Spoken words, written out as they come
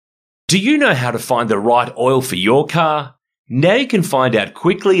Do you know how to find the right oil for your car? Now you can find out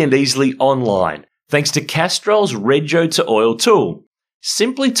quickly and easily online, thanks to Castrol's Rego to Oil tool.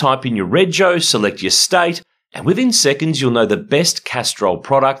 Simply type in your Rego, select your state, and within seconds you'll know the best Castrol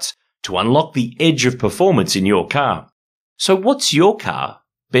products to unlock the edge of performance in your car. So what's your car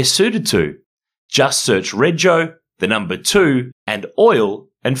best suited to? Just search Rego, the number 2, and oil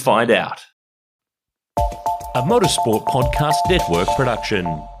and find out. A Motorsport Podcast Network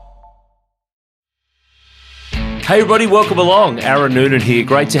production. Hey everybody, welcome along. Aaron Noonan here.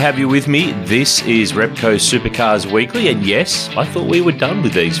 Great to have you with me. This is Repco Supercars Weekly, and yes, I thought we were done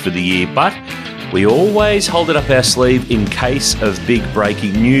with these for the year, but we always hold it up our sleeve in case of big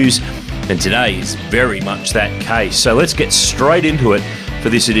breaking news, and today is very much that case. So let's get straight into it for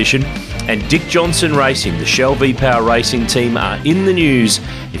this edition. And Dick Johnson Racing, the Shell V-Power Racing team, are in the news.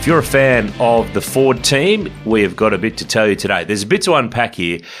 If you're a fan of the Ford team, we have got a bit to tell you today. There's a bit to unpack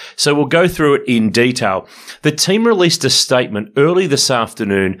here, so we'll go through it in detail. The team released a statement early this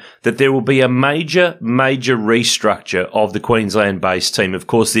afternoon that there will be a major restructure of the Queensland-based team. Of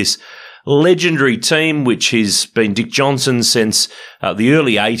course, this legendary team, which has been Dick Johnson since the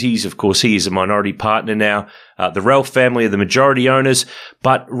early 80s. Of course, he is a minority partner now. The Ralph family are the majority owners.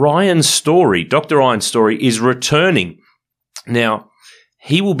 But Ryan Story, Dr. Ryan Story, is returning. Now,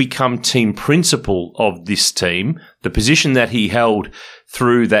 he will become team principal of this team, the position that he held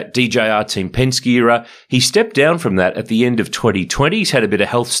through that DJR Team Penske era. He stepped down from that at the end of 2020. He's had a bit of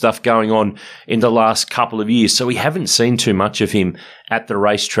health stuff going on in the last couple of years, so we haven't seen too much of him at the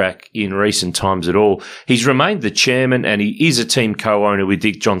racetrack in recent times at all. He's remained the chairman, and he is a team co-owner with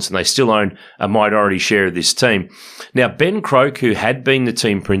Dick Johnson. They still own a minority share of this team. Now, Ben Croak, who had been the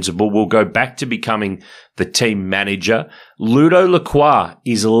team principal, will go back to becoming the team manager. Ludo Lacroix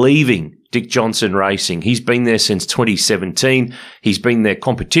is leaving Dick Johnson Racing. He's been there since 2017. He's been their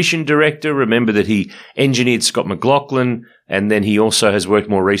competition director. Remember that he engineered Scott McLaughlin, and then he also has worked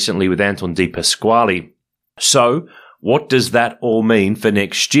more recently with Anton De Pasquale. So, what does that all mean for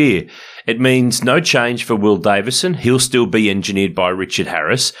next year? It means no change for Will Davison. He'll still be engineered by Richard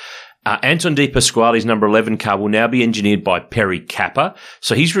Harris. Anton De Pasquale's number 11 car will now be engineered by Perry Kappa.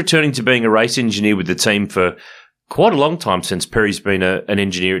 So he's returning to being a race engineer with the team for quite a long time, since Perry's been an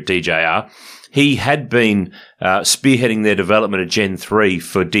engineer at DJR. He had been spearheading their development of Gen 3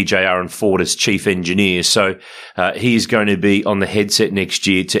 for DJR and Ford as chief engineer. So he is going to be on the headset next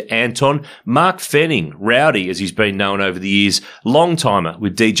year to Anton. Mark Fenning, Rowdy as he's been known over the years, long-timer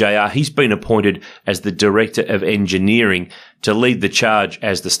with DJR. He's been appointed as the director of engineering to lead the charge,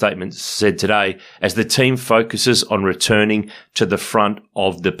 as the statement said today, as the team focuses on returning to the front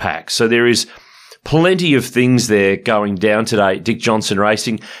of the pack. So there is plenty of things there going down today. Dick Johnson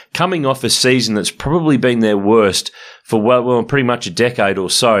Racing coming off a season that's probably been their worst for well, pretty much a decade or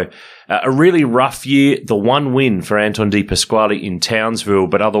so. A really rough year, the one win for Anton De Pasquale in Townsville,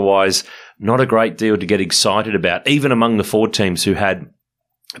 but otherwise not a great deal to get excited about, even among the Ford teams who had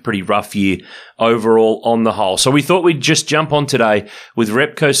a pretty rough year overall on the whole. So we thought we'd just jump on today with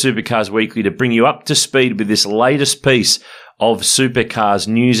Repco Supercars Weekly to bring you up to speed with this latest piece of supercars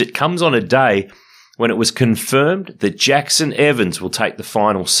news. It comes on a day when it was confirmed that Jackson Evans will take the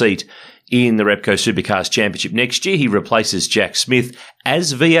final seat in the Repco Supercars Championship next year. He replaces Jack Smith,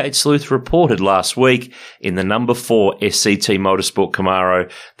 as V8 Sleuth reported last week, in the number 4 SCT Motorsport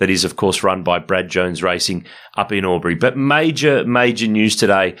Camaro that is, of course, run by Brad Jones Racing up in Albury. But major news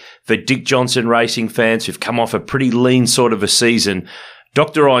today for Dick Johnson Racing fans who've come off a pretty lean sort of a season.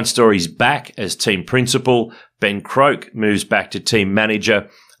 Dr. Ryan Story's back as team principal. Ben Croak moves back to team manager.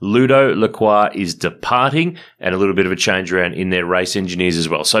 Ludo Lacroix is departing, and a little bit of a change around in their race engineers as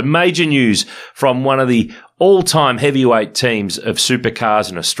well. So major news from one of the all-time heavyweight teams of supercars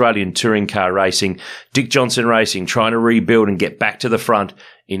and Australian touring car racing, Dick Johnson Racing, trying to rebuild and get back to the front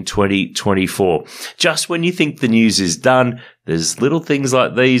in 2024. Just when you think the news is done, there's little things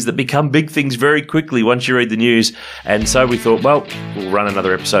like these that become big things very quickly once you read the news. And so we thought, well, we'll run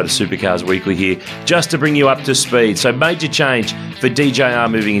another episode of Supercars Weekly here just to bring you up to speed. So major change for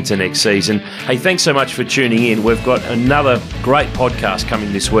DJR moving into next season. Hey, thanks so much for tuning in. We've got another great podcast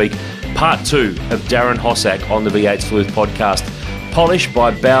coming this week. Part 2 of Darren Hossack on the V8 Sleuth podcast, polished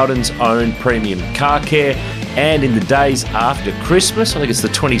by Bowden's own Premium Car Care. And in the days after Christmas, I think it's the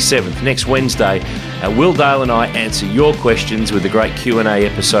 27th, next Wednesday, Will Dale and I answer your questions with a great Q&A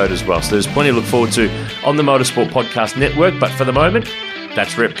episode as well. So there's plenty to look forward to on the Motorsport Podcast Network. But for the moment,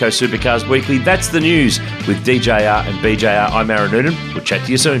 that's Repco Supercars Weekly. That's the news with DJR and BJR. I'm Aaron Noonan. We'll chat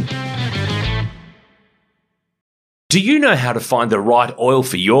to you soon. Do you know how to find the right oil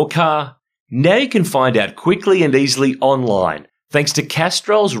for your car? Now you can find out quickly and easily online, thanks to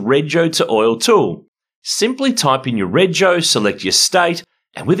Castrol's Rego to Oil tool. Simply type in your Rego, select your state,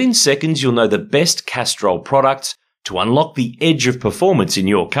 and within seconds you'll know the best Castrol products to unlock the edge of performance in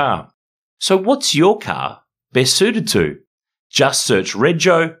your car. So what's your car best suited to? Just search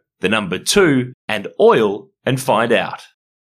Rego, the number 2, and oil and find out.